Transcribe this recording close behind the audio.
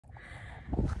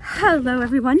Hello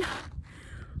everyone.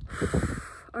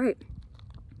 All right,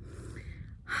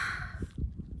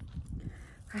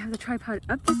 I have the tripod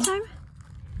up this time.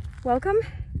 Welcome.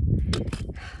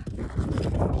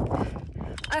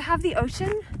 I have the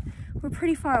ocean. We're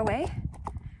pretty far away,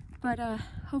 but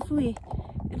hopefully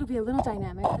it'll be a little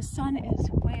dynamic. The sun is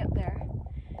way up there.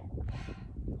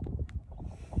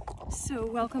 So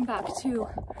welcome back to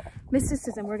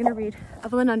Mysticism. We're gonna read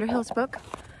Evelyn Underhill's book.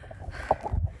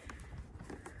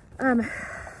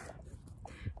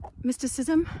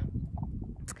 Mysticism,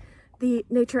 the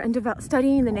nature and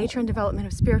studying the nature and development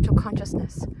of spiritual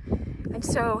consciousness. And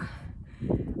so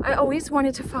I always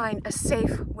wanted to find a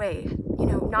safe way, you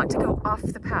know, not to go off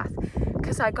the path,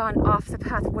 because I've gone off the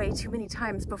path way too many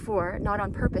times before, not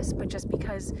on purpose, but just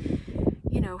because,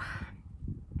 you know.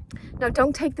 Now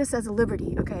don't take this as a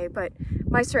liberty, okay, but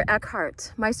Meister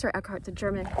Eckhart, the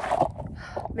German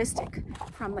mystic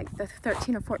from like the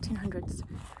 13 or 1400s,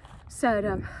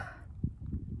 said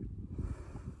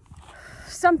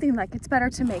something like, it's better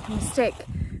to make a mistake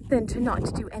than to not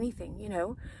to do anything, you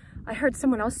know. I heard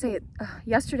someone else say it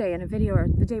yesterday in a video, or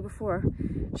the day before.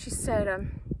 She said,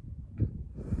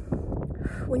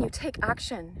 when you take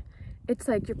action, it's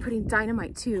like you're putting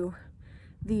dynamite to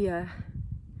the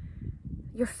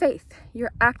your faith.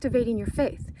 You're activating your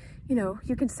faith. You know,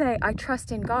 you can say, I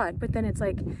trust in God, but then it's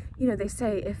like, you know, they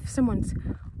say if someone's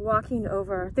walking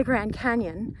over the Grand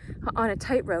Canyon on a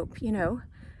tightrope, you know,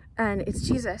 and it's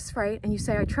Jesus, right? And you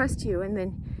say, I trust you. And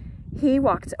then he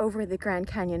walked over the Grand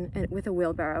Canyon with a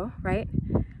wheelbarrow, right?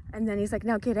 And then he's like,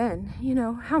 now get in. You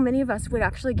know, how many of us would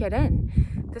actually get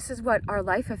in? This is what our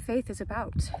life of faith is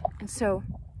about. And so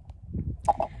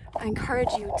I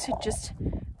encourage you to just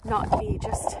not be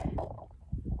just,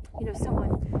 you know,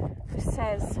 someone who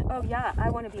says, oh yeah, I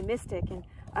want to be mystic and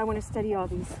I want to study all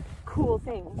these cool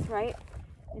things, right?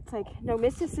 It's like, no,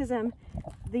 mysticism,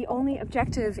 the only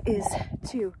objective is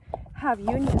to have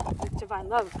union with divine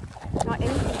love, not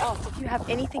anything else. If you have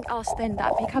anything else, then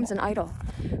that becomes an idol,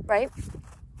 right?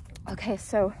 Okay,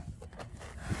 so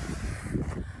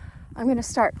I'm going to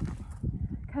start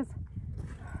because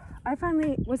I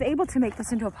finally was able to make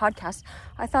this into a podcast.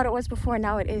 I thought it was before,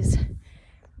 now it is.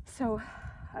 So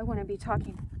I want to be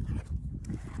talking.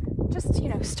 Just, you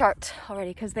know, start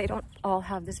already, because they don't all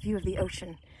have this view of the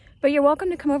ocean. But you're welcome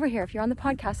to come over here. If you're on the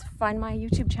podcast, find my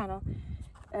YouTube channel,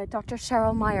 Dr.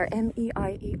 Cheryl Meyer,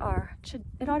 M-E-I-E-R.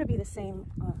 It ought to be the same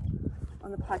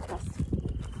on the podcast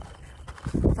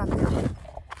thumbnail.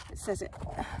 It says it.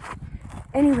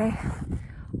 Anyway,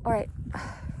 all right,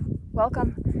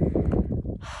 welcome.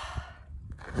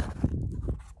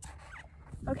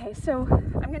 Okay, so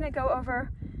I'm going to go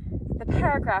over the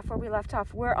paragraph where we left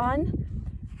off. We're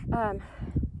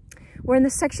in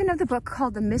the section of the book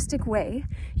called The Mystic Way.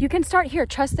 You can start here.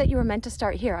 Trust that you were meant to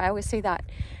start here. I always say that.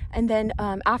 And then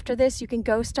after this, you can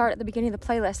go start at the beginning of the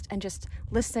playlist and just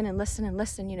listen and listen and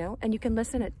listen, you know. And you can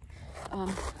listen at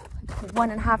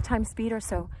 1.5 times speed or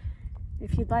so,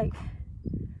 if you'd like.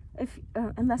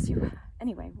 Unless you,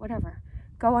 anyway, whatever.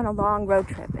 Go on a long road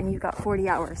trip and you've got 40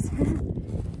 hours.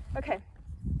 Okay.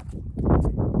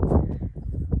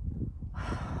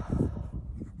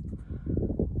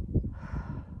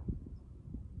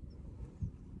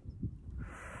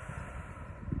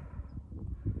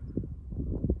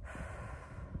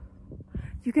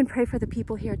 You can pray for the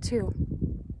people here too.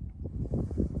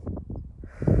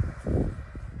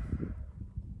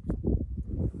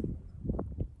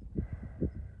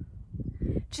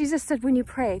 Jesus said, when you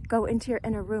pray, go into your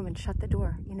inner room and shut the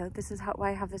door. You know, this is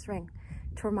why I have this ring,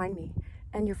 to remind me.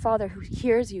 And your Father who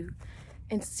hears you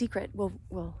in secret will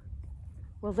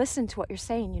listen to what you're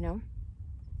saying, you know.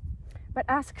 But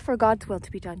ask for God's will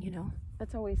to be done, you know.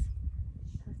 That's always,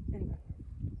 anyway.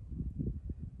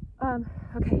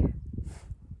 Okay.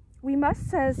 We must,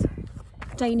 says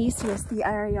Dionysius the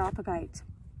Areopagite,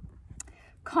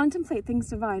 contemplate things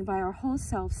divine by our whole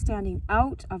selves, standing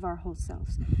out of our whole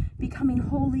selves, becoming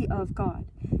wholly of God.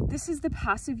 This is the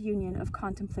passive union of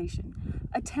contemplation,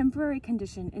 a temporary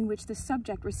condition in which the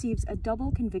subject receives a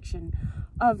double conviction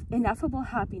of ineffable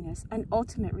happiness and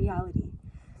ultimate reality.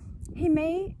 He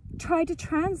may try to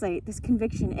translate this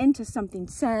conviction into something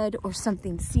said or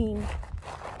something seen,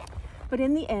 but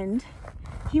in the end,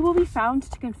 he will be found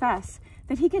to confess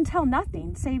that he can tell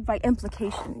nothing save by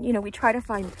implication. You know, we try to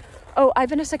find, oh, I've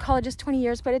been a psychologist 20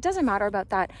 years, but it doesn't matter about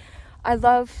that. I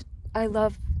love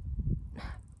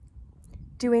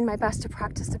doing my best to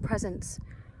practice the presence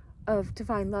of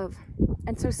divine love.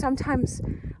 And so sometimes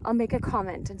I'll make a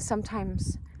comment and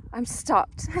sometimes I'm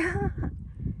stopped.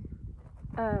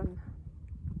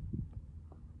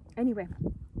 Anyway,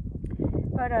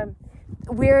 but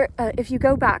if you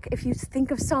go back, if you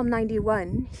think of Psalm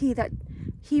 91, he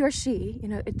or she,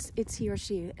 it's he or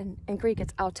she. In Greek,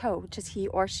 it's auto, which is he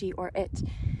or she or it.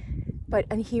 But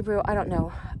in Hebrew, I don't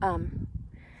know.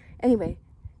 Anyway,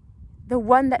 the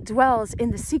one that dwells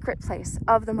in the secret place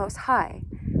of the Most High,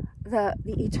 the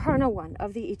eternal one,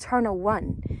 of the eternal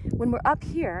one. When we're up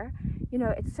here,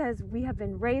 it says we have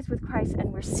been raised with Christ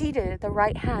and we're seated at the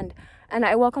right hand. And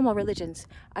I welcome all religions.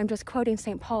 I'm just quoting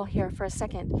St. Paul here for a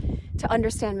second to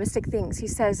understand mystic things. He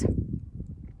says,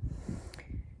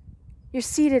 you're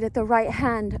seated at the right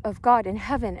hand of God in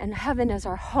heaven, and heaven is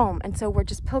our home. And so we're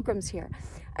just pilgrims here.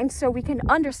 And so we can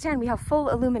understand we have full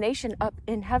illumination up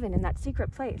in heaven in that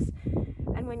secret place.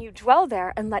 And when you dwell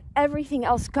there and let everything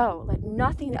else go, let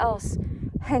nothing else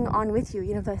hang on with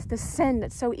you, the sin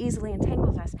that so easily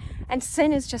entangles us. And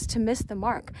sin is just to miss the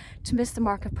mark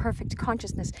of perfect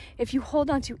consciousness. If you hold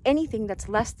on to anything that's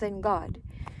less than God,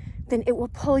 then it will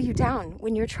pull you down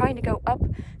when you're trying to go up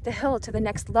the hill to the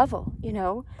next level,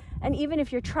 And even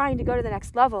if you're trying to go to the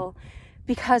next level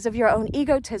because of your own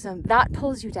egotism, that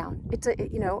pulls you down.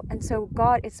 And so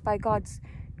it's by God's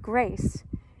grace.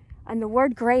 And the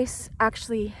word grace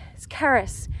actually is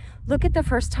charis. Look at the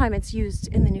first time it's used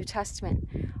in the New Testament.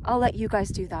 I'll let you guys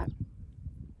do that.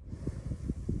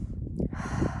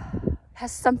 It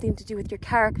has something to do with your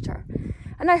character.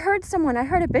 And I heard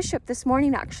a bishop this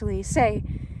morning actually say,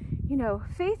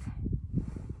 faith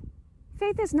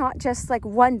is not just like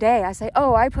one day I say,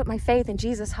 oh, I put my faith in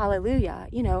Jesus, hallelujah.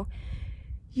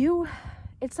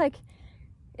 It's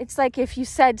like if you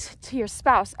said to your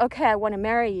spouse, okay, I want to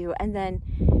marry you. And then,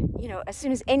 as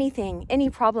soon as any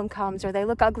problem comes, or they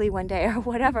look ugly one day or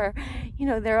whatever,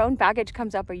 their own baggage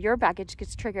comes up or your baggage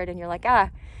gets triggered and you're like,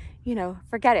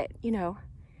 forget it. You're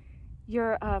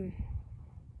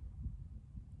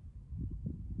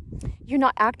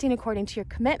not acting according to your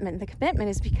commitment. The commitment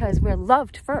is because we're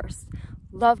loved first.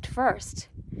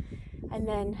 And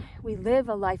then we live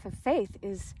a life of faith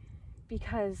is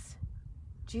because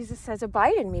Jesus says,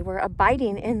 abide in me. We're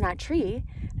abiding in that tree.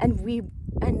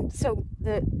 And so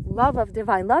the love of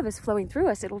divine love is flowing through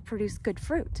us. It'll produce good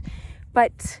fruit.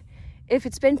 But if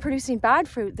it's been producing bad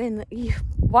fruit, then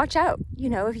watch out.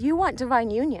 If you want divine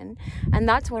union, and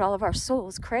that's what all of our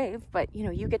souls crave, but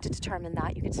you get to determine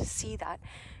that. You get to see that,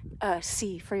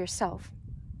 see for yourself.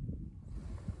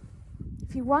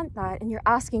 If you want that and you're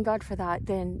asking God for that,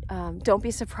 then don't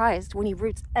be surprised when he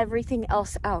roots everything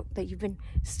else out that you've been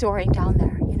storing down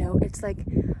there. It's like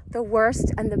the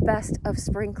worst and the best of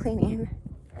spring cleaning.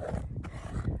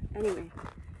 Anyway,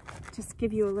 just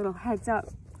give you a little heads up.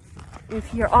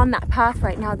 If you're on that path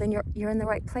right now, then you're in the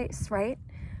right place, right?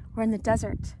 We're in the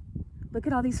desert. Look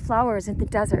at all these flowers in the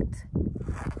desert.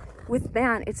 With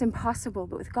man, it's impossible,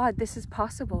 but with God, this is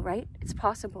possible, right? It's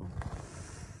possible.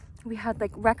 We had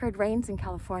like record rains in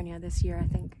California this year, I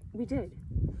think. We did.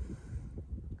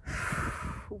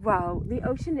 Wow, the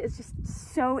ocean is just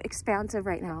so expansive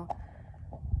right now.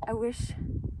 I wish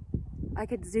I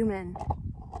could zoom in.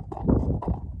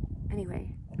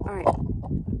 Anyway, all right.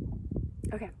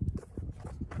 Okay.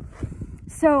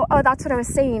 So, that's what I was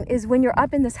saying, is when you're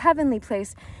up in this heavenly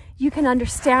place, you can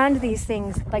understand these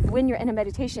things. Like when you're in a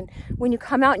meditation, when you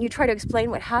come out and you try to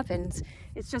explain what happens,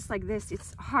 it's just like this.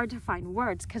 It's hard to find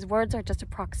words because words are just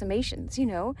approximations,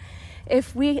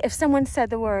 If someone said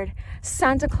the word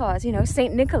Santa Claus,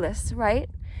 Saint Nicholas, right?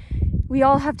 We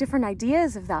all have different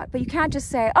ideas of that, but you can't just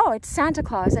say, oh, it's Santa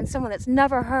Claus, and someone that's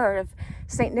never heard of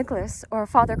Saint Nicholas or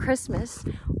Father Christmas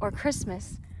or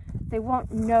Christmas, they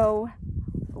won't know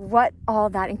what all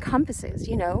that encompasses,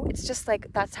 It's just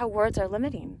like, that's how words are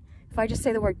limiting. If I just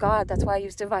say the word God, that's why I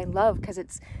use divine love, because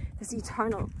it's this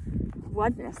eternal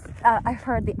oneness. I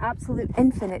heard the absolute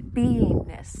infinite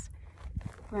beingness,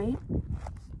 right?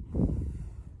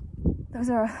 Those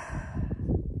are,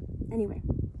 anyway,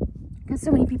 because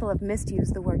so many people have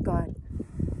misused the word God.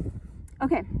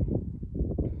 Okay.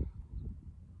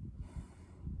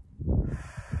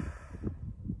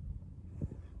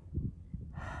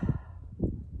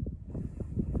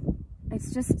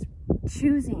 It's just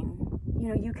choosing,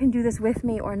 you can do this with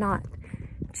me or not.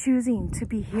 Choosing to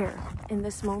be here in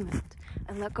this moment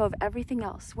and let go of everything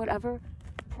else, whatever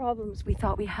problems we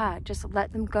thought we had, just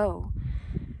let them go.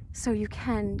 So you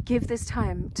can give this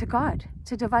time to God,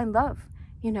 to divine love,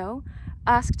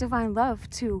 ask divine love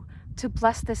to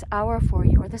bless this hour for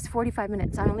you, or this 45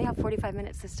 minutes. I only have 45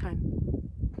 minutes this time.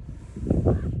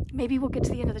 Maybe we'll get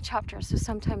to the end of the chapter, so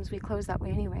sometimes we close that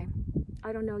way anyway.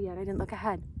 I don't know yet, I didn't look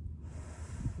ahead.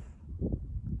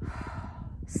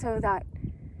 So that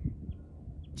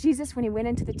Jesus, when he went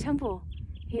into the temple,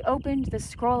 he opened the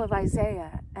scroll of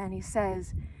Isaiah and he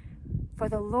says, For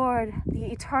the Lord, the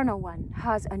Eternal One,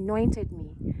 has anointed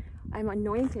me. I'm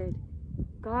anointed.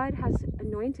 God has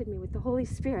anointed me with the Holy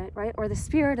Spirit, right? Or the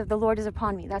Spirit of the Lord is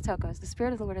upon me. That's how it goes. The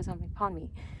Spirit of the Lord is upon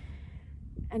me.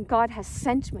 And God has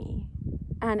sent me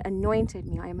and anointed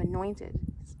me. I am anointed.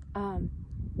 And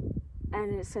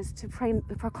it says to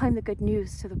proclaim the good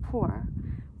news to the poor,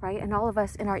 right? And all of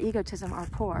us in our egotism are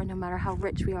poor, no matter how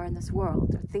rich we are in this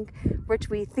world, or rich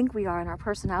we think we are in our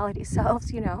personality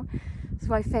selves, you know. That's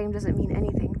why fame doesn't mean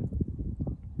anything.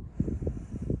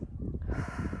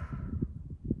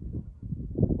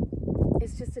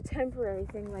 It's just a temporary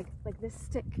thing, like this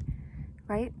stick,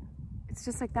 right? It's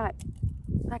just like that.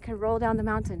 That can roll down the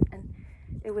mountain, and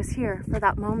it was here for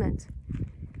that moment.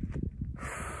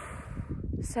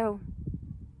 So,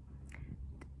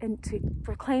 and to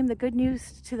proclaim the good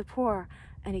news to the poor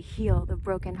and to heal the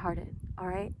brokenhearted, all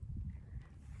right?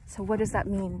 So what does that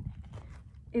mean?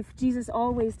 If Jesus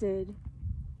always did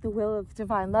the will of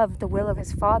divine love, the will of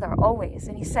his Father, always,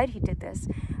 and he said he did this,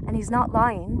 and he's not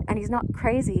lying, and he's not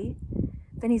crazy,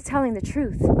 then he's telling the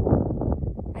truth.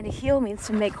 And to heal means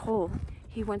to make whole.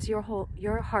 He wants your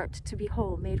heart to be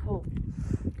whole, made whole.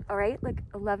 All right, like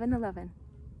 11:11.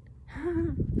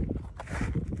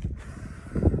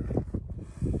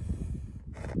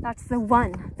 That's the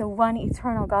one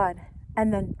eternal God.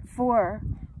 And then 4,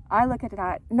 I look at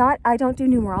that, I don't do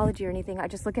numerology or anything. I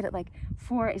just look at it like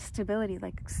 4 is stability,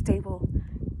 like stable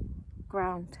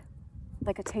ground,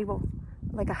 like a table,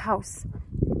 like a house.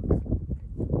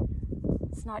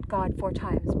 It's not God 4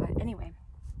 times, but anyway,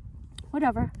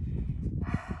 whatever.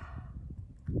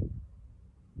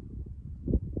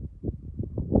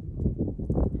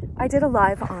 I did a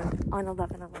live on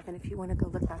 11:11 if you want to go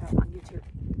look that up on YouTube.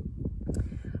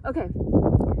 Okay,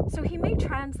 so he may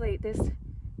translate this,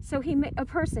 a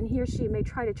person, he or she may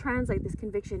try to translate this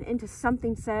conviction into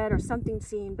something said or something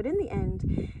seen, but in the end,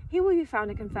 he will be found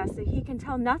to confess that he can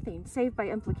tell nothing save by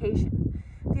implication.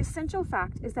 The essential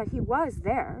fact is that he was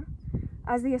there,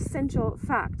 as the essential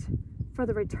fact for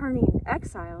the returning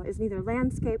exile is neither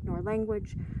landscape nor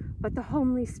language, but the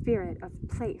homely spirit of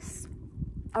place.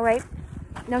 All right?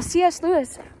 Now, C.S.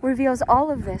 Lewis reveals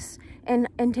all of this in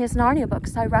his Narnia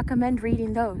books. I recommend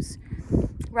reading those,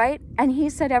 right? And he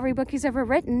said every book he's ever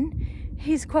written,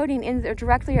 he's quoting either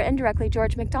directly or indirectly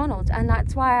George MacDonald, and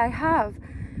that's why I have.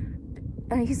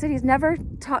 And he said he's never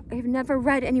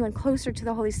read anyone closer to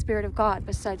the Holy Spirit of God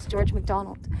besides George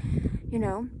MacDonald, you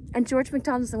know? And George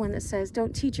MacDonald's the one that says,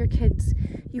 don't teach your kids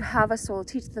you have a soul,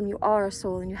 teach them you are a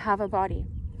soul and you have a body.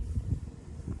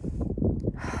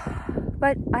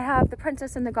 But I have The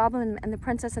Princess and the Goblin and The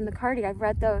Princess and the Cardi. I've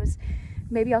read those.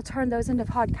 Maybe I'll turn those into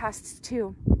podcasts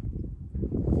too.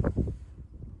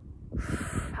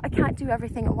 I can't do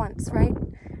everything at once, right?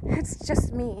 It's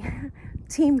just me.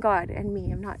 Team God and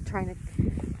me. I'm not trying to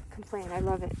complain. I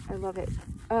love it. I love it.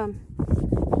 And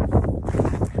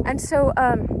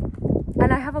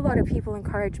I have a lot of people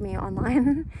encourage me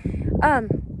online.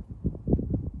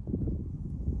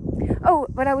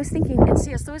 But I was thinking in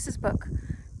C.S. Lewis's book,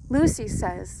 Lucy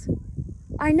says,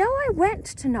 I know I went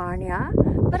to Narnia,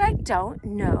 but I don't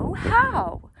know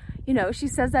how. You know, she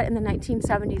says that in the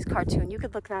 1970s cartoon. You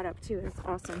could look that up too. It's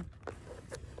awesome.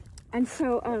 And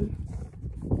so,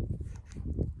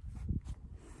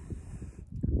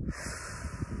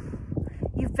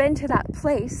 you've been to that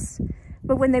place,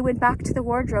 but when they went back to the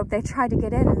wardrobe, they tried to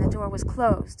get in and the door was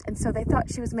closed. And so they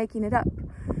thought she was making it up.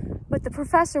 But the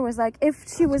professor was like, if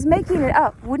she was making it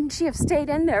up, wouldn't she have stayed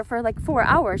in there for like 4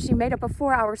 hours? She made up a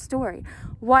 4-hour story.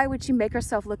 Why would she make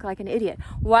herself look like an idiot?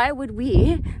 Why would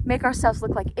we make ourselves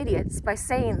look like idiots by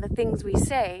saying the things we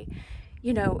say,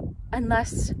 you know,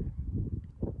 unless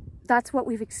that's what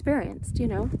we've experienced, you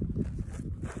know?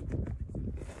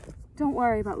 Don't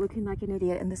worry about looking like an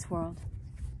idiot in this world.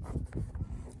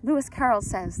 Lewis Carroll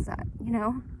says that, you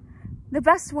know, the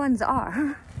best ones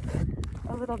are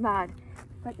a little mad.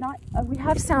 But not, we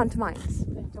have sound minds.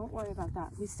 Don't worry about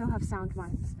that. We still have sound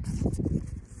minds.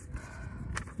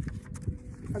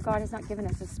 For God has not given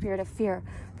us a spirit of fear,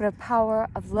 but a power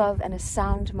of love and a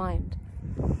sound mind.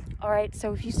 All right,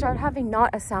 so if you start having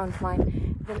not a sound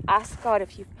mind, then ask God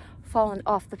if you've fallen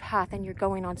off the path and you're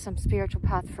going on some spiritual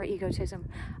path for egotism.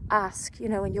 Ask, you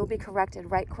know, and you'll be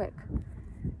corrected right quick.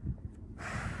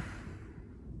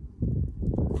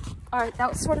 All right, that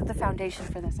was sort of the foundation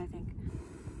for this, I think.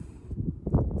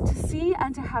 To see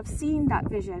and to have seen that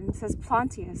vision, says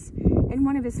Plantius in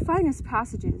one of his finest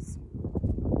passages,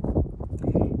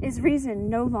 is reason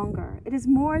no longer. It is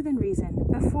more than reason,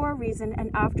 before reason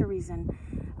and after reason,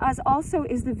 as also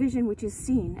is the vision which is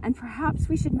seen. And perhaps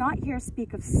we should not here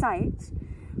speak of sight,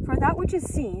 for that which is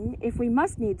seen, if we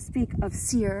must needs speak of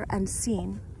seer and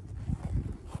seen,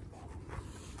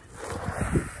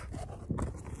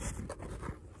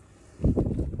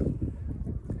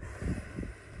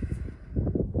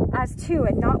 as two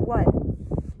and not one.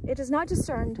 It is not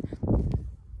discerned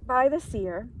by the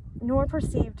seer, nor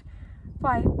perceived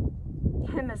by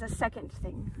him as a second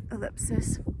thing.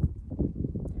 Ellipsis.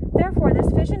 Therefore,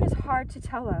 this vision is hard to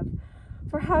tell of.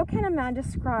 For how can a man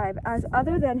describe as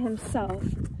other than himself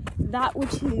that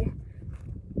which,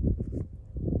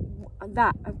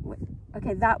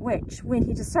 when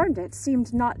he discerned it,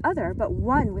 seemed not other, but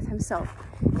one with himself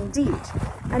indeed?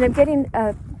 And I'm getting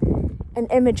an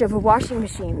image of a washing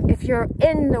machine. If you're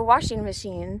in the washing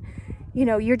machine, you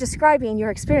know, you're describing your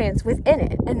experience within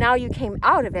it, and now you came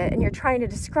out of it and you're trying to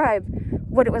describe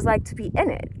what it was like to be in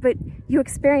it, but you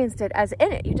experienced it as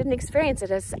in it. You didn't experience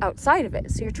it as outside of it,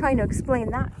 so you're trying to explain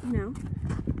that, you know.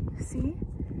 See?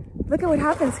 Look at what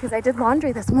happens because I did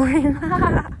laundry this morning.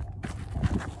 I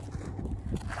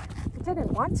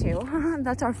didn't want to.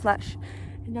 That's our flesh.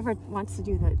 It never wants to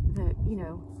do the you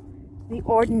know, the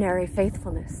ordinary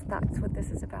faithfulness. That's what this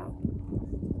is about.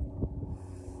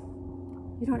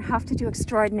 You don't have to do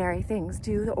extraordinary things.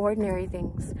 Do the ordinary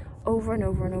things over and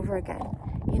over and over again,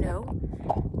 you know?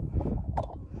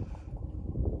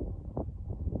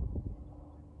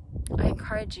 I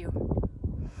encourage you.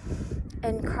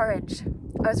 Encourage.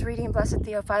 I was reading Blessed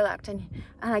Theophylact and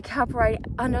I kept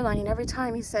underlining every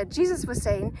time he said, Jesus was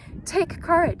saying, take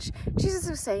courage. Jesus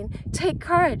was saying, take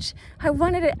courage. I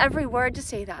wanted every word to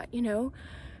say that, you know?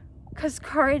 Because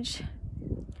courage,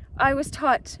 I was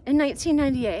taught in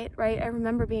 1998, right? I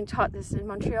remember being taught this in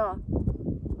Montreal.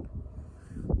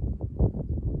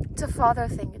 It's a father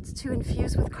thing. It's to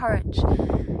infuse with courage.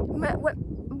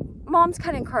 Moms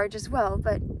can encourage as well,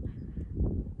 but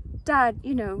dad,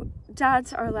 you know,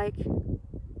 dads are like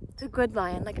the good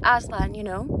lion, like Aslan, you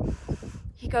know.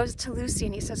 He goes to Lucy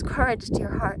and he says, courage, dear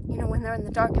heart, you know, when they're in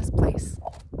the darkest place.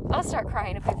 I'll start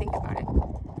crying if I think about it.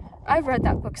 I've read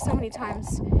that book so many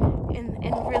times in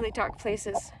really dark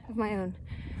places of my own.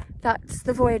 That's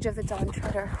The Voyage of the Dawn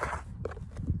Treader.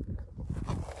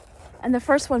 And the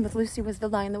first one with Lucy was The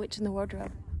Lion, the Witch, and the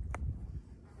Wardrobe.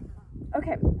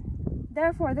 Okay.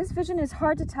 Therefore, this vision is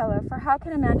hard to tell of, for how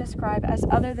can a man describe as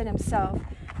other than himself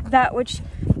that which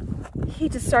he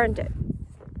discerned it,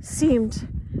 seemed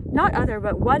not other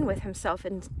but one with himself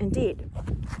indeed.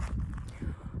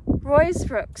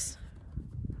 Ruysbroek,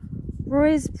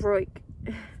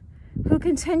 who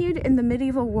continued in the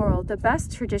medieval world the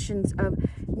best traditions of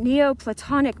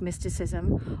Neoplatonic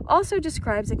mysticism, also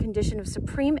describes a condition of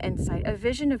supreme insight, a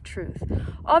vision of truth,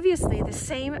 obviously the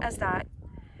same as that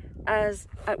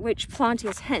at which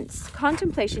Plantius hints.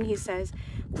 Contemplation, he says,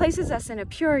 places us in a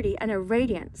purity and a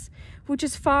radiance which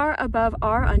is far above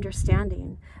our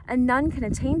understanding, and none can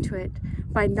attain to it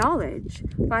by knowledge,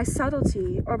 by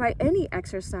subtlety, or by any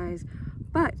exercise,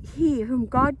 but he whom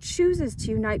God chooses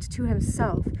to unite to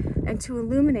himself and to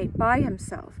illuminate by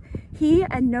himself. He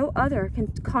and no other can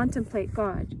contemplate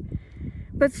God.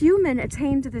 But few men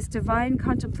attain to this divine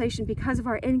contemplation because of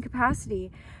our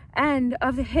incapacity and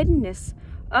of the hiddenness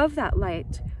of that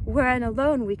light, wherein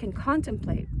alone we can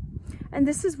contemplate. And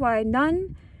this is why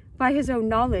none, by his own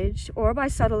knowledge or by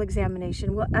subtle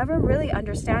examination, will ever really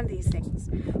understand these things.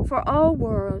 For all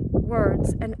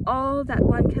words and all that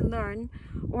one can learn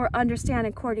or understand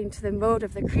according to the mode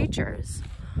of the creatures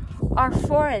are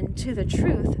foreign to the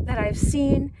truth that I have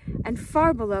seen and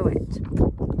far below it.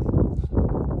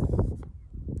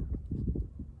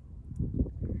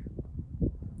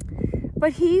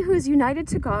 But he who is united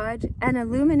to God and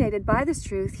illuminated by this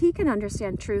truth, he can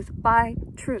understand truth by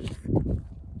truth.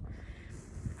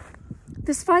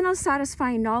 This final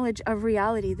satisfying knowledge of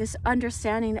reality, this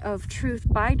understanding of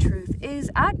truth by truth,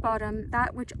 is at bottom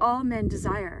that which all men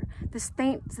desire. The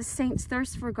saint's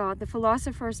thirst for God, the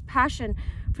philosopher's passion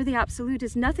for the absolute,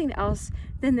 is nothing else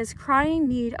than this crying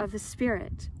need of the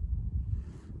spirit,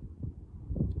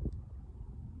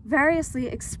 variously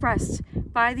expressed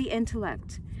by the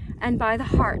intellect and by the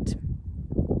heart.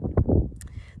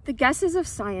 The guesses of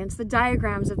science, the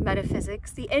diagrams of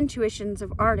metaphysics, the intuitions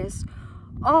of artists,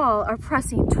 all are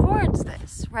pressing towards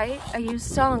this, right? I use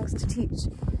songs to teach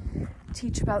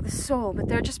about the soul, but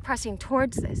they're just pressing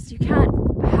towards this. You can't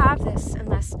have this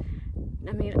unless,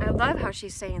 I mean, I love how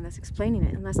she's saying this, explaining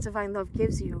it, unless divine love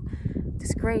gives you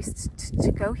this grace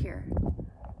to go here.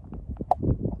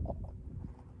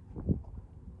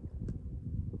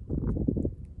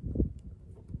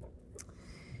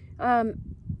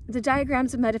 The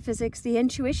diagrams of metaphysics, the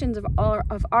intuitions of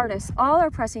artists, all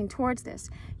are pressing towards this.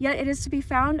 Yet it is to be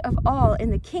found of all in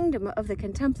the kingdom of the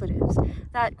contemplatives,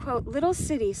 that, quote, little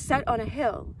city set on a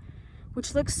hill,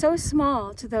 which looks so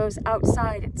small to those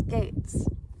outside its gates,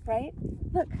 right?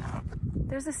 Look,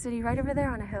 There's a city right over there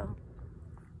on a hill.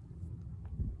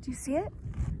 Do you see it?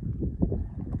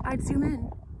 I'd zoom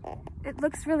in. It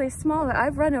looks really small.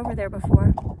 I've run over there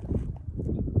before.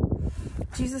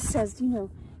 Jesus says, you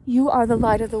know, you are the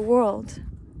light of the world.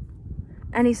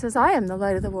 And he says, I am the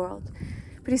light of the world.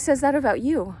 But he says that about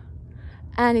you.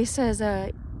 And he says,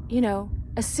 you know,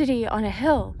 a city on a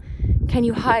hill, can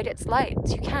you hide its light?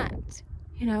 You can't,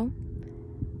 you know.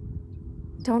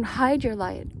 Don't hide your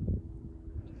light.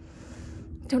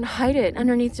 Don't hide it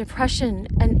underneath depression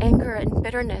and anger and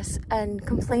bitterness and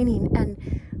complaining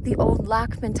and the old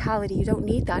lack mentality. You don't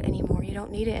need that anymore. You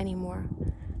don't need it anymore.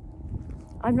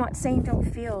 I'm not saying don't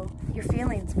feel your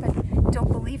feelings, but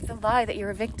don't believe the lie that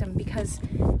you're a victim, because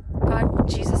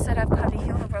Jesus said, I've come to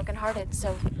heal the brokenhearted.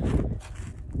 So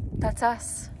that's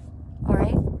us, all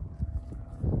right?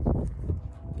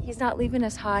 He's not leaving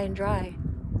us high and dry.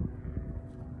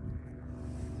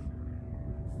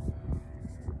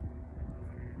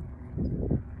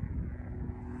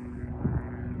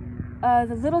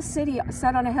 The little city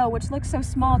set on a hill, which looks so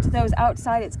small to those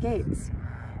outside its gates.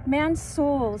 Man's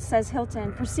soul, says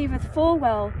Hilton, perceiveth full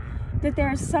well that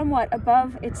there is somewhat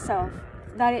above itself,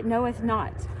 that it knoweth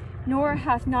not, nor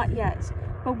hath not yet,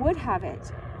 but would have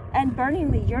it, and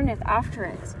burningly yearneth after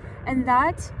it. And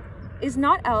that is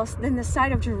not else than the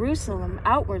sight of Jerusalem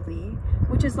outwardly,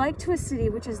 which is like to a city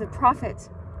which is the prophet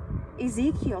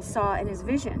Ezekiel saw in his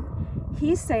vision.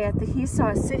 He saith that he saw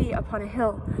a city upon a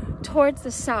hill towards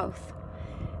the south,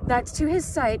 that to his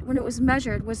sight, when it was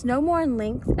measured, was no more in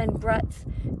length and breadth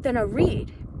than a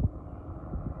reed,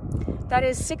 that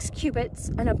is 6 cubits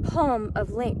and a palm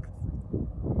of length.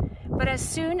 But as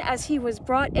soon as he was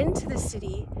brought into the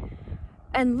city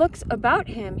and looked about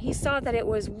him, he saw that it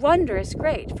was wondrous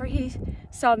great, for he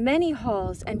saw many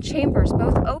halls and chambers,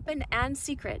 both open and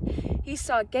secret. He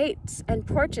saw gates and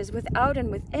porches without and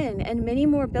within, and many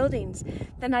more buildings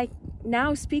than I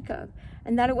now speak of,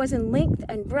 and that it was in length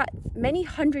and breadth many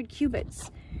 100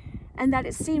 cubits, and that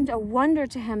it seemed a wonder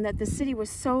to him that the city was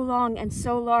so long and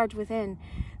so large within,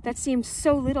 that seemed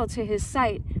so little to his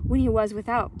sight when he was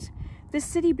without. This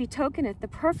city betokeneth the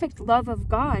perfect love of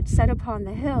God set upon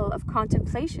the hill of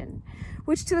contemplation,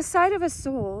 which to the sight of a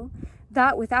soul,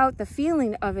 that without the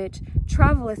feeling of it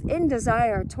travelleth in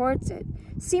desire towards it,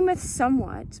 seemeth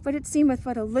somewhat, but it seemeth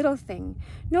but a little thing,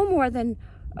 no more than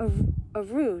a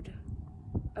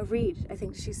reed, I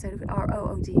think she said,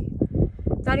 R-O-O-D.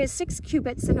 That is 6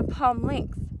 cubits and a palm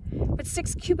length. But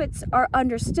 6 cubits are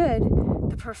understood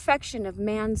the perfection of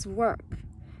man's work,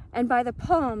 and by the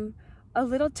palm, a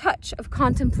little touch of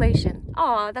contemplation.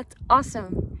 Aw, that's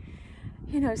awesome.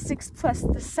 You know, 6 plus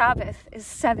the Sabbath is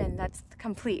 7. That's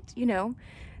complete, you know.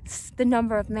 The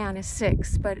number of man is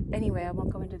 6. But anyway, I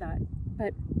won't go into that.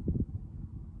 But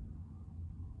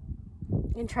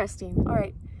interesting. All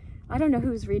right. I don't know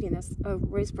who's reading this. Oh,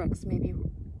 Royce Brooks, maybe.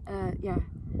 Yeah.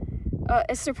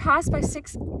 Is surpassed by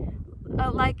 6,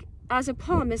 like as a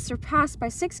palm is surpassed by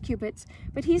 6 cubits,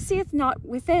 but he seeth not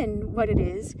within what it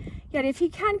is. Yet if he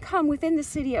can come within the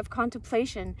city of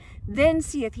contemplation, then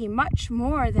seeth he much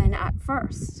more than at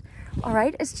first. All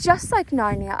right, it's just like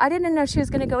Narnia. I didn't know she was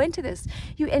going to go into this.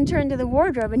 You enter into the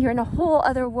wardrobe and you're in a whole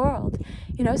other world.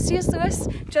 You know, C.S. Lewis,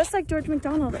 just like George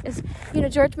MacDonald is, you know,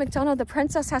 George MacDonald, the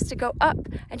princess has to go up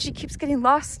and she keeps getting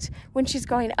lost when she's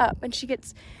going up, and she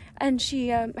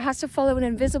has to follow an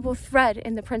invisible thread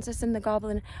in The Princess and the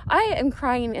Goblin. I am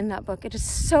crying in that book. It is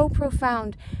so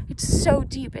profound. It's so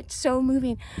deep. It's so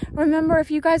moving. Remember,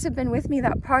 if you guys have been with me,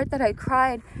 that part that I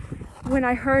cried when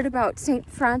I heard about St.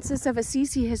 Francis of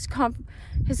Assisi, his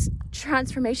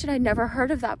transformation. I'd never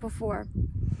heard of that before.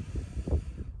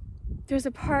 There's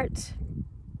a part,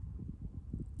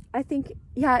 I think,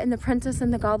 yeah, in The Princess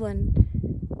and the Goblin.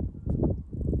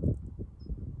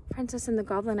 Princess and the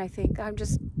Goblin, I think. I'm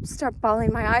just start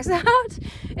bawling my eyes out.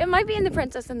 It might be in The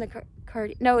Princess and the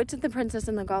No, it's in The Princess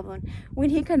and the Goblin. When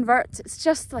he converts, it's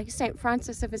just like St.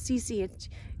 Francis of Assisi.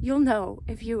 You'll know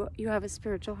if you have a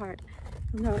spiritual heart.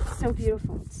 No, it's so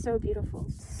beautiful. It's so beautiful.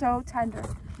 It's so tender.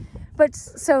 But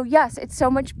so, yes, it's so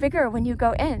much bigger when you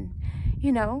go in,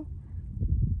 you know.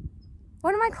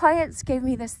 One of my clients gave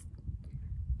me this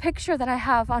picture that I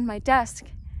have on my desk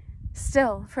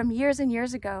still from years and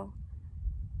years ago.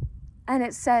 And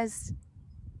it says,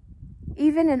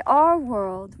 even in our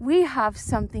world, we have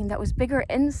something that was bigger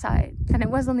inside than it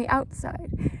was on the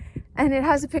outside. And it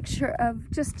has a picture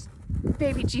of just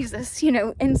baby Jesus, you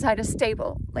know, inside a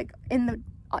stable, like in the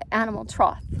animal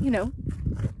trough, you know.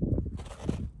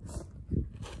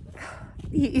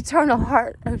 The eternal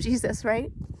heart of Jesus,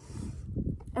 right?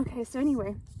 Okay, so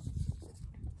anyway.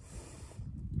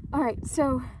 All right,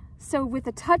 so So with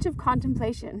a touch of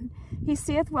contemplation, he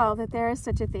seeth well that there is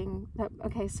such a thing.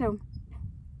 Okay, so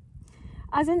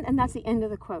as in, and that's the end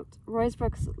of the quote.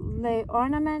 Roysbrook's Le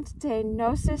Ornament de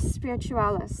Gnosis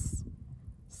Spiritualis.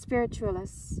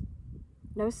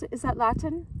 Gnosis, is that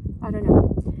Latin? I don't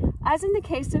know. As in the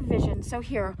case of vision, so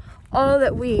here, all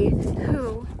that we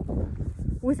who,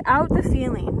 without the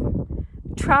feeling,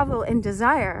 travel in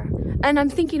desire. And I'm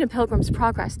thinking of Pilgrim's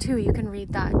Progress too. You can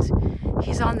read that.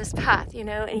 He's on this path, you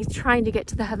know, and he's trying to get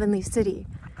to the heavenly city.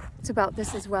 It's about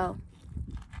this as well.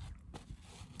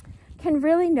 Can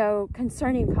really know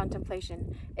concerning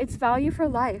contemplation, its value for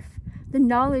life, the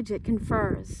knowledge it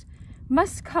confers,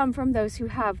 must come from those who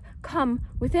have come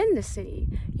within the city.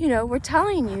 You know, we're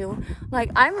telling you, like,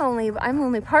 I'm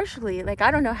only partially, like, I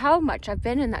don't know how much I've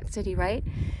been in that city, right?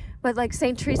 But like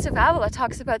St. Teresa of Avila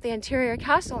talks about the interior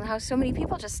castle and how so many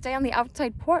people just stay on the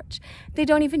outside porch. They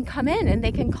don't even come in, and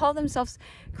they can call themselves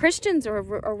Christians or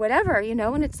whatever, you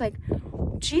know, and it's like,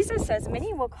 Jesus says,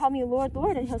 many will call me Lord,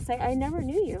 Lord, and he'll say, I never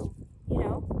knew you, you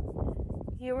know.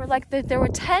 You were like, there were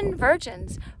 10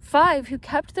 virgins, 5 who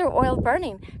kept their oil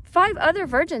burning. 5 other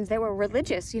virgins, they were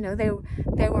religious, you know, they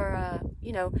were,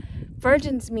 you know,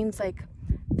 virgins means like,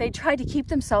 they tried to keep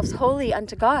themselves holy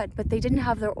unto God, but they didn't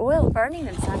have their oil burning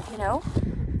inside, you know?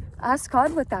 Ask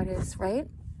God what that is, right?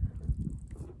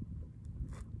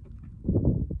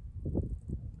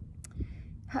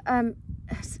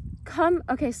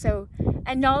 Okay, so,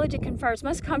 and knowledge it confers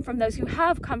must come from those who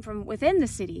have come from within the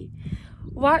city.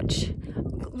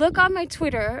 Look on my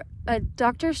Twitter,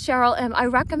 Dr. Cheryl M. I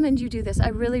recommend you do this. I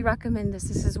really recommend this.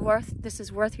 This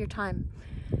is worth your time.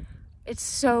 It's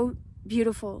so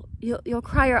beautiful. You'll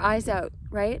cry your eyes out,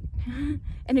 right?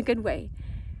 In a good way.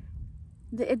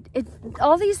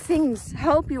 All these things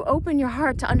help you open your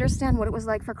heart to understand what it was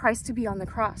like for Christ to be on the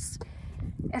cross.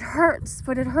 It hurts,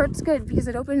 but it hurts good because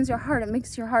it opens your heart. It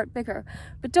makes your heart bigger.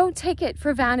 But don't take it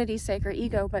for vanity's sake or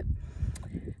ego. But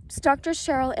it's Dr.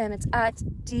 Cheryl M. It's at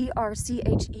DrCherylM.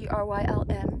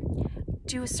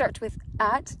 Do a search with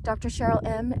at Dr. Cheryl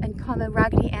M. and comma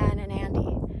Raggedy Ann and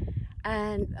Andy.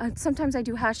 And sometimes I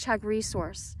do hashtag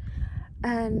resource.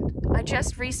 And I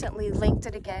just recently linked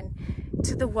it again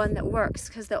to the one that works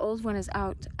because the old one is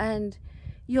out. And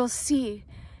you'll see,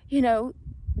 you know,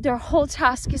 their whole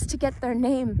task is to get their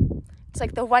name. It's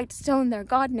like the white stone, their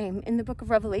God name in the book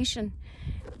of Revelation.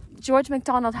 George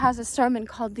MacDonald has a sermon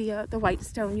called the White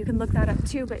Stone. You can look that up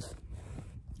too.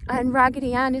 And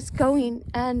Raggedy Ann is going,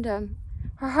 and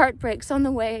her heart breaks on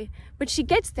the way, but she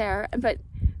gets there. But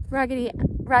Raggedy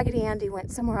Andy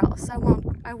went somewhere else. I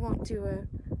won't do a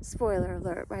spoiler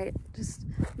alert, right? Just,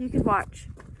 you can watch.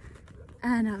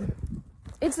 And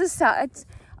I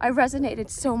resonated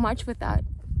so much with that.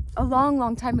 A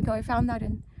long time ago. I found that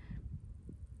in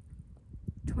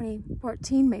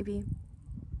 2014 maybe,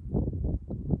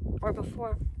 or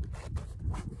before.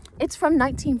 It's from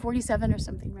 1947 or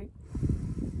something, right?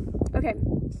 Okay.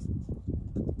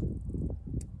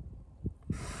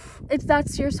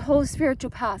 That's your whole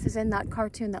spiritual path is in that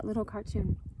cartoon, that little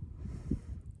cartoon.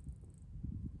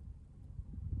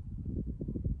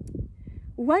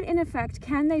 What, in effect,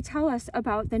 can they tell us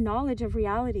about the knowledge of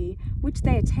reality which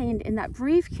they attained in that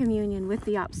brief communion with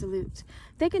the Absolute?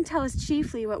 They can tell us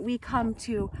chiefly what we come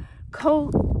to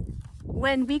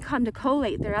when we come to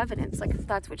collate their evidence, like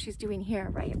that's what she's doing here,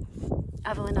 right?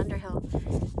 Evelyn Underhill.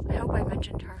 I hope I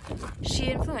mentioned her.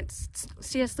 She influenced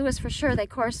C.S. Lewis for sure. They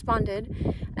corresponded.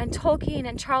 And Tolkien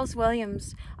and Charles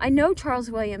Williams. I know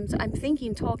Charles Williams. I'm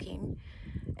thinking Tolkien.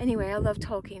 Anyway, I love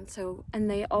Tolkien.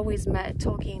 And they always met,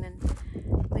 Tolkien and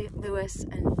Lewis,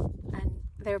 and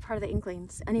they were part of the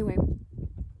Inklings. Anyway,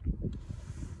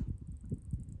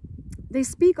 they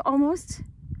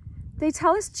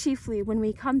tell us chiefly when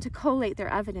we come to collate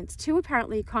their evidence, 2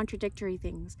 apparently contradictory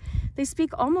things. They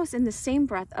speak almost in the same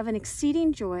breath of an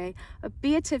exceeding joy, a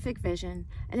beatific vision,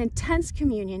 an intense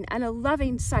communion, and a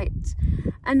loving sight,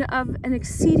 and of an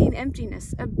exceeding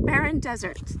emptiness, a barren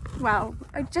desert. Wow,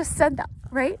 I just said that,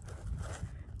 right?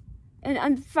 An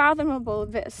unfathomable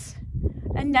abyss,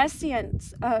 a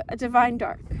nescience, a divine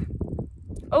dark.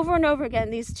 Over and over again,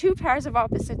 these 2 pairs of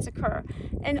opposites occur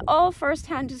in all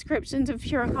first-hand descriptions of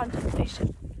pure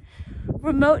contemplation.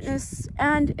 Remoteness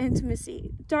and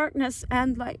intimacy, darkness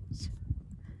and light.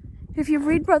 If you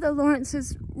read Brother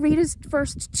Lawrence's, read his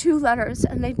first 2 letters,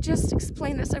 and they just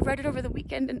explain this. I read it over the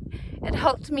weekend, and it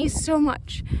helped me so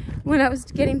much when I was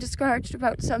getting discouraged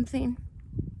about something.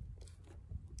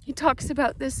 He talks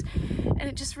about this, and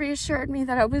it just reassured me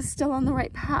that I was still on the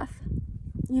right path,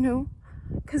 you know?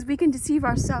 Because we can deceive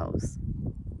ourselves.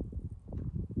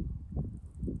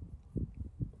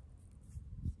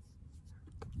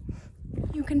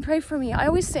 you can pray for me. I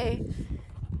always say,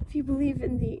 if you believe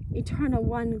in the eternal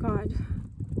one God,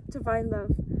 divine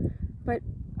love, but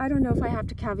I don't know if I have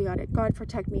to caveat it. God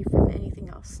protect me from anything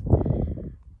else.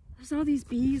 There's all these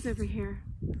bees over here,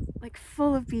 like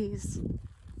full of bees.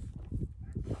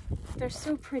 They're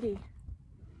so pretty.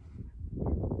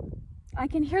 I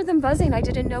can hear them buzzing. I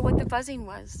didn't know what the buzzing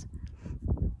was.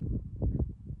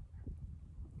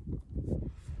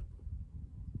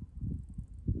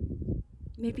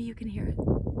 Maybe you can hear it.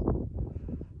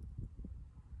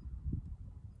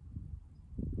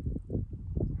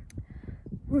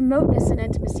 Remoteness and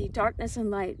intimacy, darkness and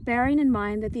light, bearing in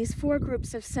mind that these four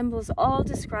groups of symbols all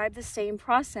describe the same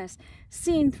process,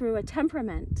 seen through a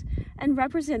temperament, and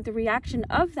represent the reaction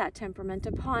of that temperament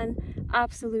upon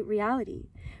absolute reality.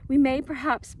 We may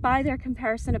perhaps, by their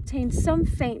comparison, obtain some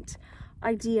faint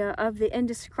idea of the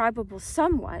indescribable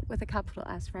somewhat, with a capital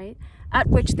S, right, at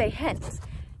which they hint.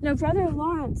 Now, Brother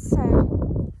Lawrence said,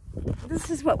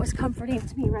 this is what was comforting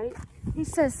to me, right? He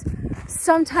says,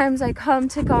 sometimes I come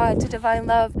to God, to divine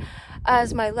love,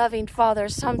 as my loving Father,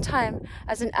 sometime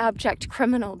as an abject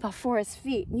criminal before his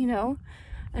feet, you know?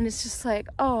 And it's just like,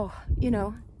 oh, you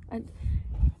know, and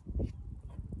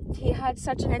he had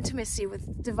such an intimacy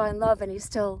with divine love and he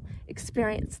still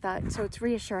experienced that, so it's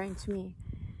reassuring to me.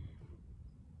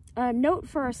 Note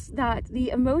first that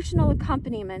the emotional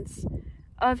accompaniments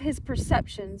of his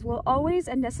perceptions will always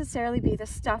and necessarily be the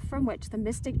stuff from which the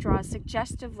mystic draws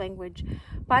suggestive language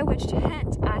by which to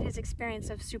hint at his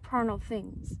experience of supernal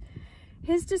things.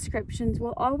 His descriptions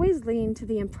will always lean to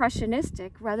the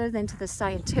impressionistic rather than to the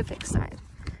scientific side,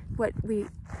 what the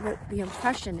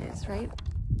impression is, right?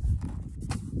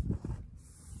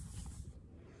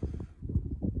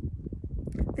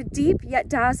 The deep yet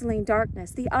dazzling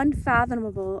darkness, the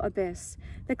unfathomable abyss,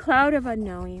 the cloud of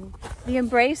unknowing, the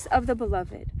embrace of the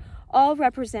beloved, all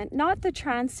represent not the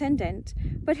transcendent,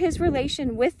 but his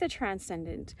relation with the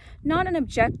transcendent, not an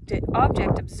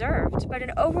object observed, but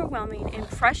an overwhelming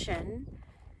impression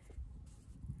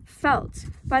felt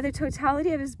by the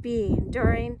totality of his being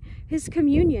during his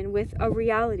communion with a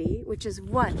reality which is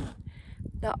one.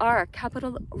 The R,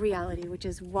 capital reality, which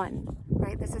is one,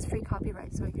 right? This is free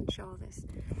copyright, so I can show all this.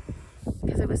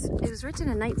 Because it was written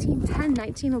in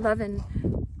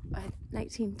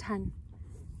 1910,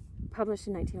 published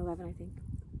in 1911, I think.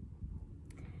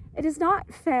 It is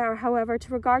not fair, however,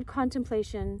 to regard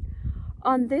contemplation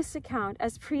on this account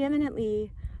as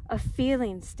preeminently a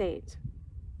feeling state.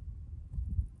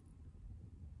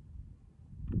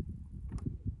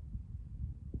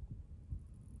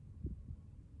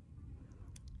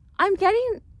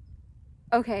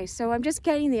 So I'm just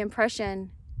getting the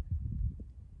impression,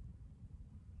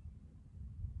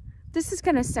 this is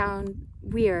going to sound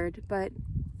weird, but,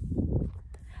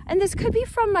 and this could be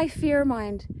from my fear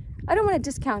mind. I don't want to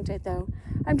discount it though.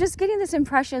 I'm just getting this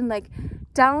impression, like,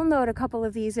 download a couple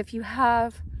of these if you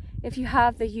have the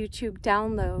YouTube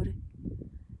download.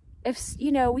 If,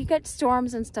 you know, we get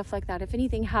storms and stuff like that. If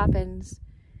anything happens,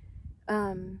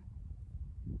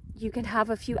 you can have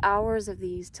a few hours of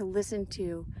these to listen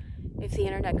to if the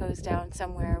internet goes down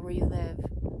somewhere where you live.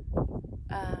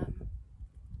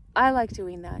 I like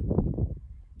doing that.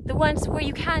 The ones where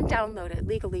you can download it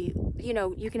legally, you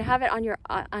know, you can have it on your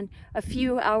on a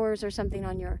few hours or something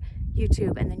on your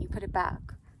YouTube, and then you put it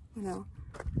back. You know,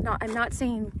 I'm not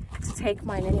saying to take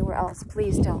mine anywhere else.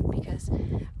 Please don't, because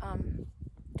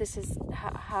this is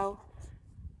how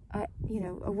you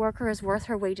know, a worker is worth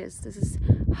her wages. This is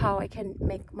how I can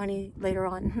make money later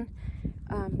on.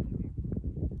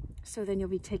 So then you'll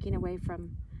be taking away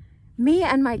from me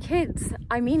and my kids.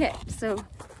 I mean it. So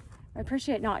I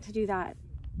appreciate not to do that.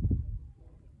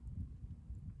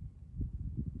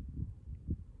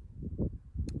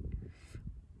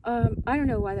 I don't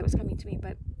know why that was coming to me,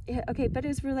 but okay, but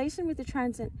his relation with the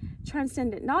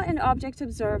transcendent, not an object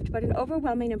observed, but an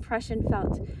overwhelming impression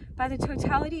felt by the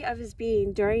totality of his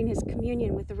being during his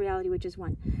communion with the reality which is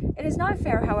one. It is not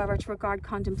fair, however, to regard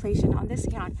contemplation on this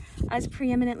account as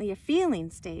preeminently a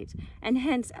feeling state, and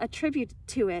hence attribute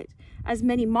to it, as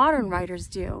many modern writers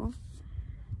do,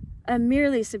 a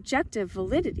merely subjective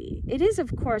validity. It is,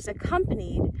 of course,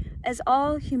 accompanied, as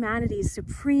all humanity's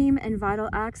supreme and vital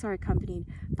acts are accompanied,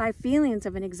 by feelings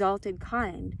of an exalted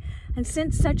kind. And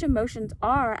since such emotions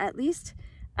are at the least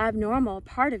abnormal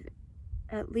part of it,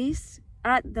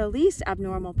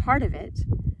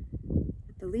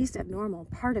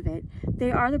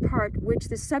 they are the part which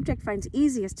the subject finds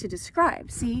easiest to describe,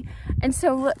 see? And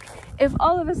so look, if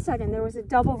all of a sudden there was a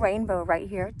double rainbow right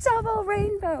here, double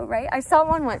rainbow, right? I saw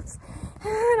one once,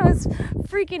 and I was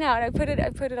freaking out. I put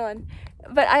it on.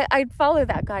 But I'd follow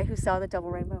that guy who saw the double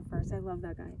rainbow first. I love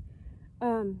that guy.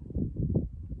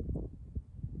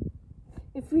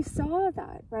 if we saw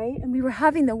that, right, and we were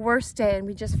having the worst day and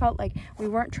we just felt like we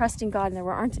weren't trusting God and there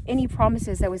weren't any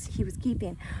promises that he was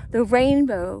keeping, the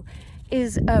rainbow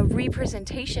is a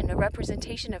representation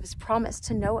of his promise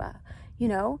to Noah, you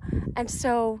know? And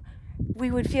so we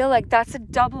would feel like that's a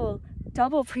double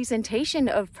presentation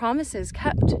of promises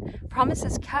kept.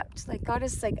 Like God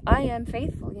is like, I am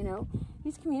faithful, you know?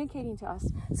 He's communicating to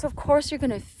us. So of course you're going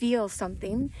to feel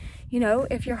something, you know,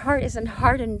 if your heart isn't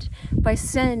hardened by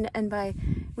sin and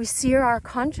we sear our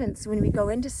conscience when we go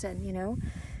into sin, you know.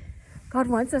 God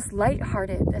wants us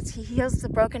lighthearted, as he heals the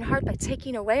broken heart by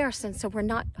taking away our sin so we're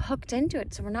not hooked into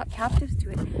it, so we're not captives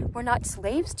to it, we're not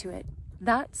slaves to it.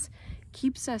 That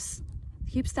keeps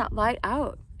that light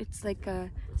out. It's like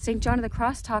St. John of the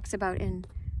Cross talks about in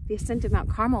the ascent of Mount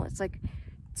Carmel. It's like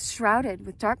shrouded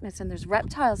with darkness and there's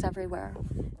reptiles everywhere,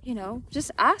 you know.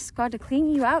 Just ask God to clean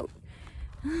you out.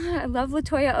 I love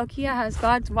Latoya Okia has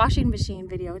God's washing machine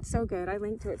video. It's so good. I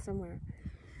linked to it somewhere.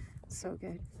 It's so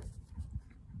good.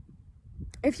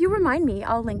 If you remind me,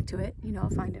 I'll link to it. You know,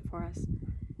 I'll find it for us.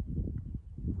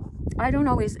 I don't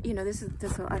always, you know, this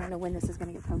I don't know when this is going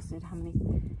to get posted. How many?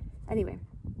 Anyway,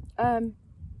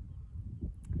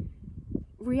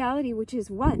 reality, which is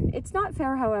one. It's not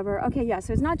fair, however. Okay, yeah,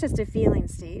 so it's not just a feeling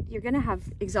state. You're going to have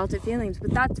exalted feelings,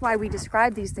 but that's why we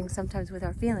describe these things sometimes with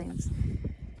our feelings.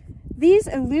 These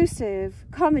elusive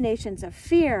combinations of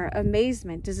fear,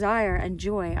 amazement, desire, and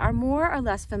joy are more or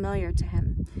less familiar to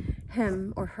him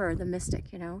or her, the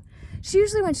mystic, you know. She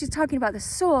usually, when she's talking about the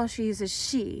soul, she uses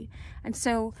she. And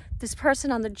so this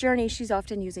person on the journey, she's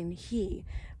often using he.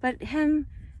 But him,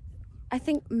 I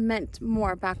think, meant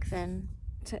more back then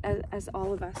as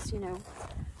all of us, you know,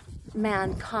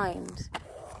 mankind,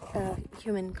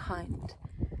 humankind.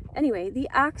 Anyway, the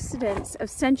accidents of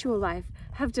sensual life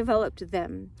have developed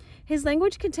them. His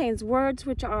language contains words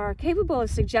which are capable of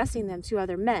suggesting them to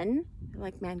other men,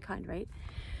 like mankind, right?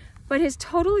 But his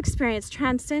total experience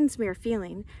transcends mere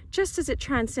feeling, just as it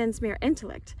transcends mere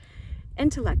intellect.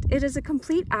 It is a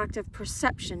complete act of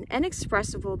perception,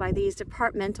 inexpressible by these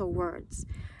departmental words.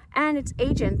 And its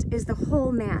agent is the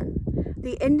whole man,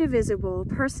 the indivisible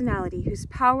personality whose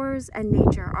powers and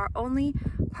nature are only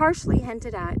partially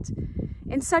hinted at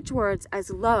in such words as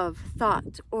love,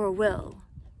 thought, or will.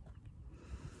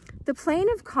 The plane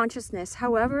of consciousness,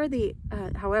 however, the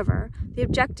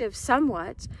objective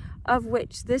somewhat of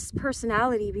which this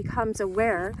personality becomes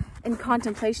aware in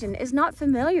contemplation is not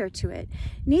familiar to it,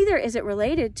 neither is it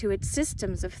related to its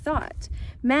systems of thought.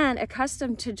 Man,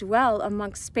 accustomed to dwell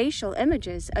amongst spatial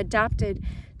images adapted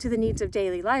to the needs of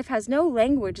daily life, has no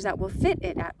language that will fit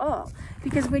it at all.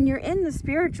 Because when you're in the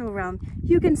spiritual realm,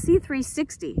 you can see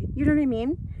 360. You know what I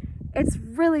mean? It's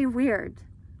really weird.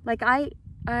 Like I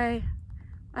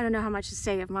don't know how much to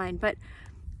say of mine, but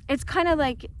it's kind of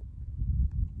like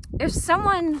if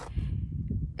someone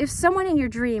in your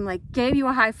dream like gave you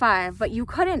a high five, but you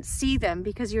couldn't see them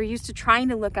because you're used to trying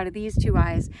to look out of these two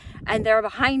eyes and they're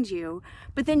behind you,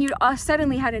 but then you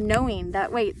suddenly had a knowing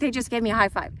that, wait, they just gave me a high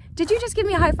five. Did you just give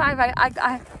me a high five?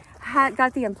 I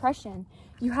got the impression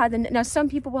you had. Now some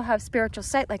people will have spiritual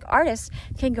sight, like artists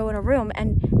can go in a room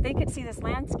and they could see this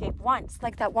landscape once,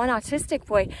 like that one autistic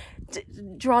boy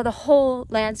draw the whole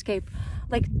landscape,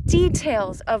 like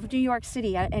details of New York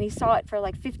City, and he saw it for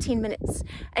like 15 minutes,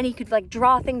 and he could like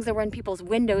draw things that were in people's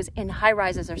windows in high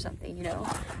rises or something, you know.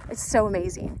 It's so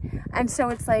amazing. And so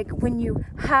it's like when you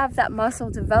have that muscle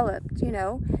developed, you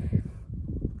know,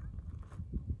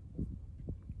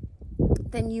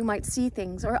 then you might see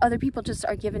things, or other people just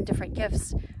are given different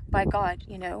gifts by God,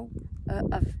 you know,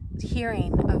 of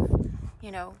hearing, of,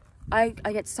 you know, I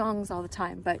get songs all the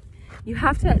time, but you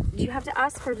have to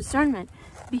ask for discernment,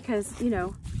 because, you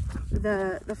know,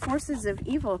 the forces of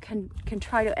evil can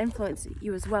try to influence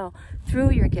you as well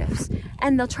through your gifts,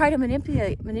 and they'll try to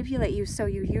manipulate you so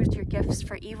you use your gifts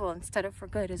for evil instead of for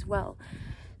good as well.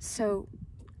 So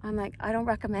I'm like, I don't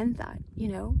recommend that, you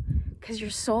know, because your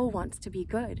soul wants to be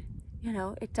good, you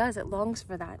know, it does, it longs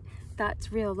for that.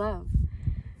 That's real love.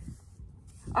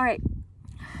 All right.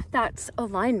 That's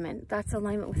alignment. That's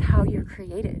alignment with how you're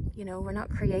created. You know, we're not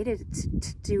created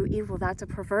to do evil. That's a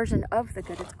perversion of the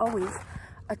good. It's always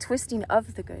a twisting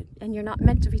of the good. And you're not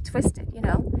meant to be twisted, you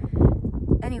know?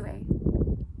 Anyway.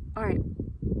 All right.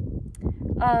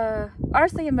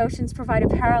 Earthly emotions provide a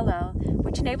parallel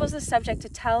which enables the subject to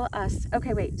tell us...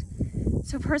 Okay, wait.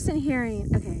 So person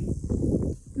hearing... Okay.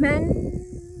 Men...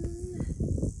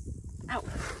 Ow.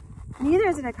 Neither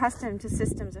is it accustomed to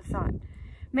systems of thought.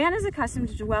 Man is accustomed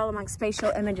to dwell among spatial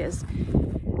images.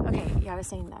 Okay, yeah, I was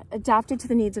saying that. Adapted to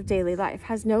the needs of daily life,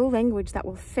 has no language that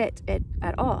will fit it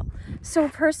at all. So a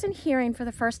person hearing for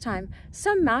the first time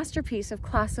some masterpiece of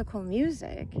classical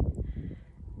music,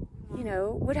 you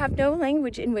know, would have no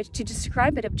language in which to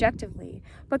describe it objectively,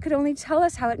 but could only tell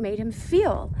us how it made him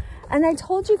feel. And I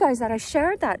told you guys that, I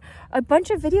shared that a bunch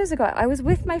of videos ago. I was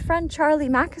with my friend Charlie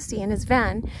Mackesy in his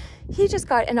van. He just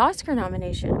got an Oscar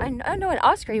nomination. I know an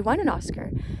Oscar, he won an Oscar.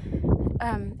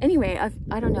 Anyway,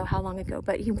 I don't know how long ago,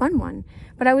 but he won one.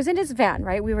 But I was in his van,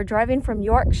 right? We were driving from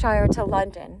Yorkshire to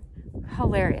London.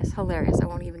 Hilarious. I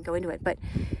won't even go into it. But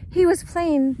he was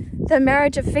playing The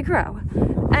Marriage of Figaro.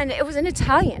 And it was in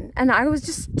Italian. And I was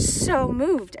just so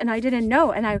moved. And I didn't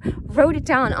know. And I wrote it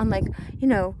down on, like, you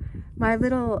know, my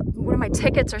little, one of my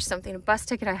tickets or something, a bus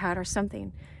ticket I had or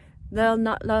something. La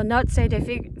Nozze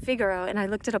di Figaro. And I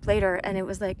looked it up later. And it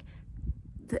was like,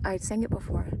 I'd sang it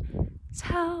before.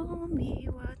 Tell me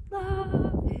what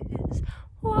love is,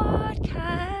 what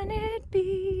can it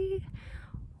be?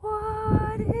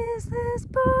 What is this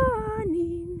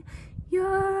burning,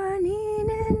 yearning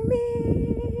in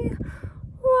me?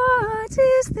 What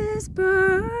is this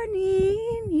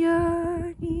burning,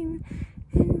 yearning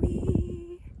in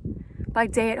me? By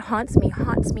day it haunts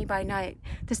me by night.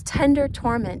 This tender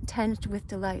torment tinged with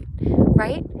delight,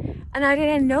 right? And I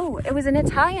didn't know. It was in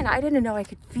Italian. I didn't know. I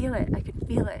could feel it.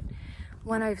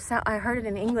 When I heard it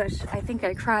in English, I think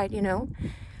I cried, you know.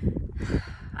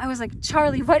 I was like,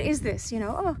 Charlie, what is this? You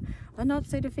know, oh, I'll not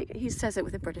say the figure. He says it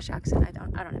with a British accent. I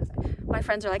don't know. My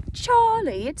friends are like,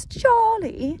 Charlie, it's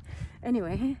Charlie.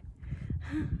 Anyway,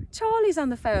 Charlie's on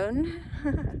the phone.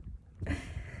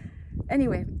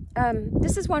 Anyway,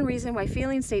 this is one reason why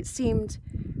feeling states seem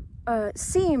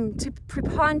to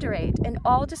preponderate in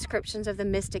all descriptions of the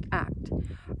mystic act.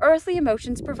 Earthly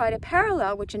emotions provide a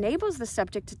parallel which enables the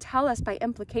subject to tell us by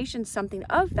implication something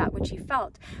of that which he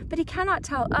felt, but he cannot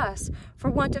tell us, for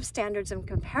want of standards of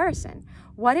comparison,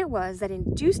 what it was that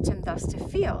induced him thus to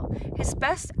feel. His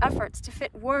best efforts to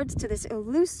fit words to this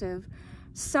elusive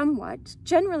somewhat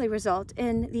generally result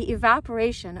in the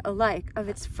evaporation alike of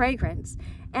its fragrance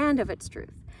and of its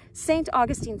truth. St.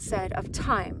 Augustine said of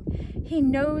time, he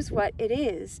knows what it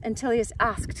is until he is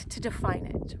asked to define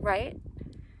it, right?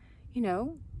 You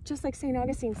know, just like St.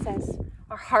 Augustine says,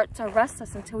 our hearts are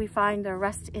restless until we find their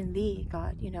rest in thee,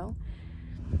 God, you know.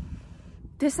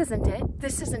 This isn't it,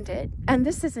 and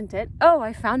this isn't it. Oh,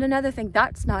 I found another thing.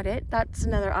 That's not it. That's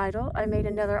another idol. I made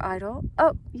another idol.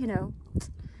 Oh, you know,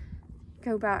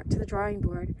 go back to the drawing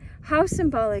board. How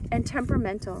symbolic and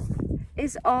temperamental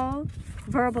is all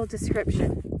verbal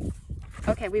description.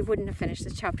 Okay, we wouldn't have finished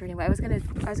this chapter anyway. I was gonna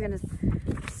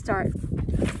start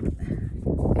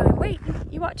going, wait,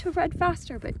 you ought to have read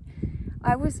faster, but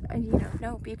I was, you know,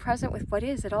 no, be present with what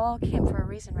is. It all came for a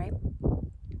reason, right?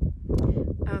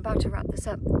 I'm about to wrap this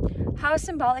up. How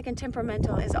symbolic and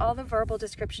temperamental is all the verbal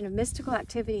description of mystical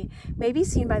activity may be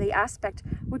seen by the aspect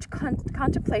which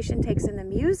contemplation takes in the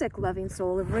music-loving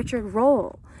soul of Richard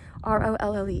Rolle,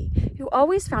 R-O-L-L-E, who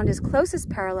always found his closest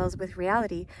parallels with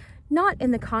reality, not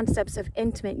in the concepts of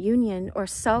intimate union or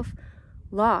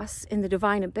self-loss in the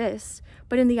divine abyss,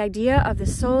 but in the idea of the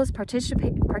soul's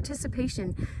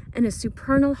participation in a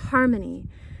supernal harmony,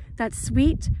 that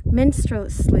sweet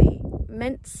minstrelsy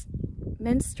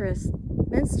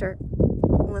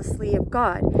of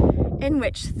God, in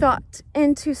which thought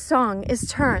into song is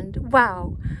turned.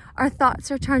 Wow, our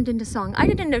thoughts are turned into song. I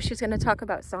didn't know she was going to talk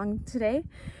about song today.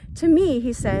 To me,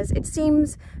 he says, it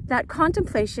seems that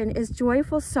contemplation is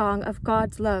joyful song of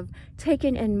God's love,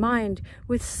 taken in mind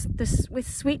with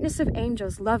sweetness of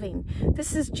angels loving.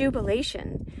 This is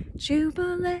jubilation.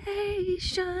 Jubilation,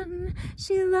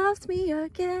 she loves me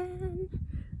again.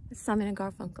 Simon and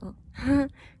Garfunkel.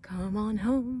 Come on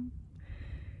home.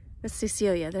 That's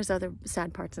Cecilia. There's other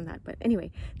sad parts in that. But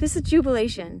anyway, this is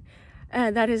jubilation.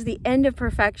 That is the end of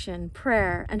perfection,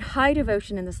 prayer, and high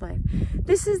devotion in this life.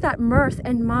 This is that mirth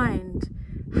and mind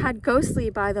had ghostly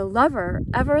by the lover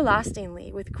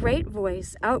everlastingly, with great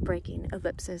voice outbreaking,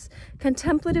 ellipsis,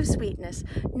 contemplative sweetness,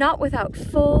 not without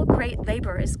full great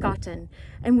labor is gotten,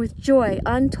 and with joy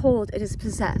untold it is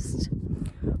possessed.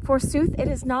 Forsooth, it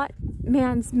is not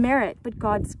man's merit, but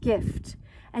God's gift.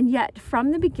 And yet,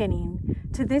 from the beginning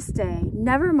to this day,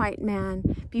 never might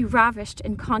man be ravished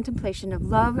in contemplation of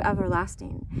love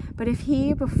everlasting. But if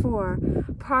he before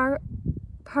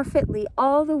parfitly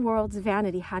all the world's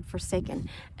vanity had forsaken,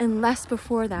 unless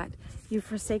before that you've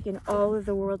forsaken all of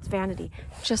the world's vanity,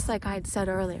 just like I had said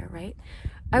earlier, right?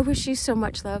 I wish you so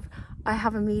much love. I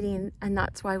have a meeting, and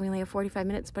that's why we only have 45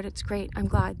 minutes, but it's great. I'm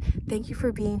glad. Thank you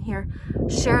for being here.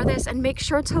 Share this, and make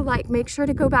sure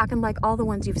to go back and like all the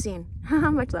ones you've seen.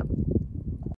 Much love.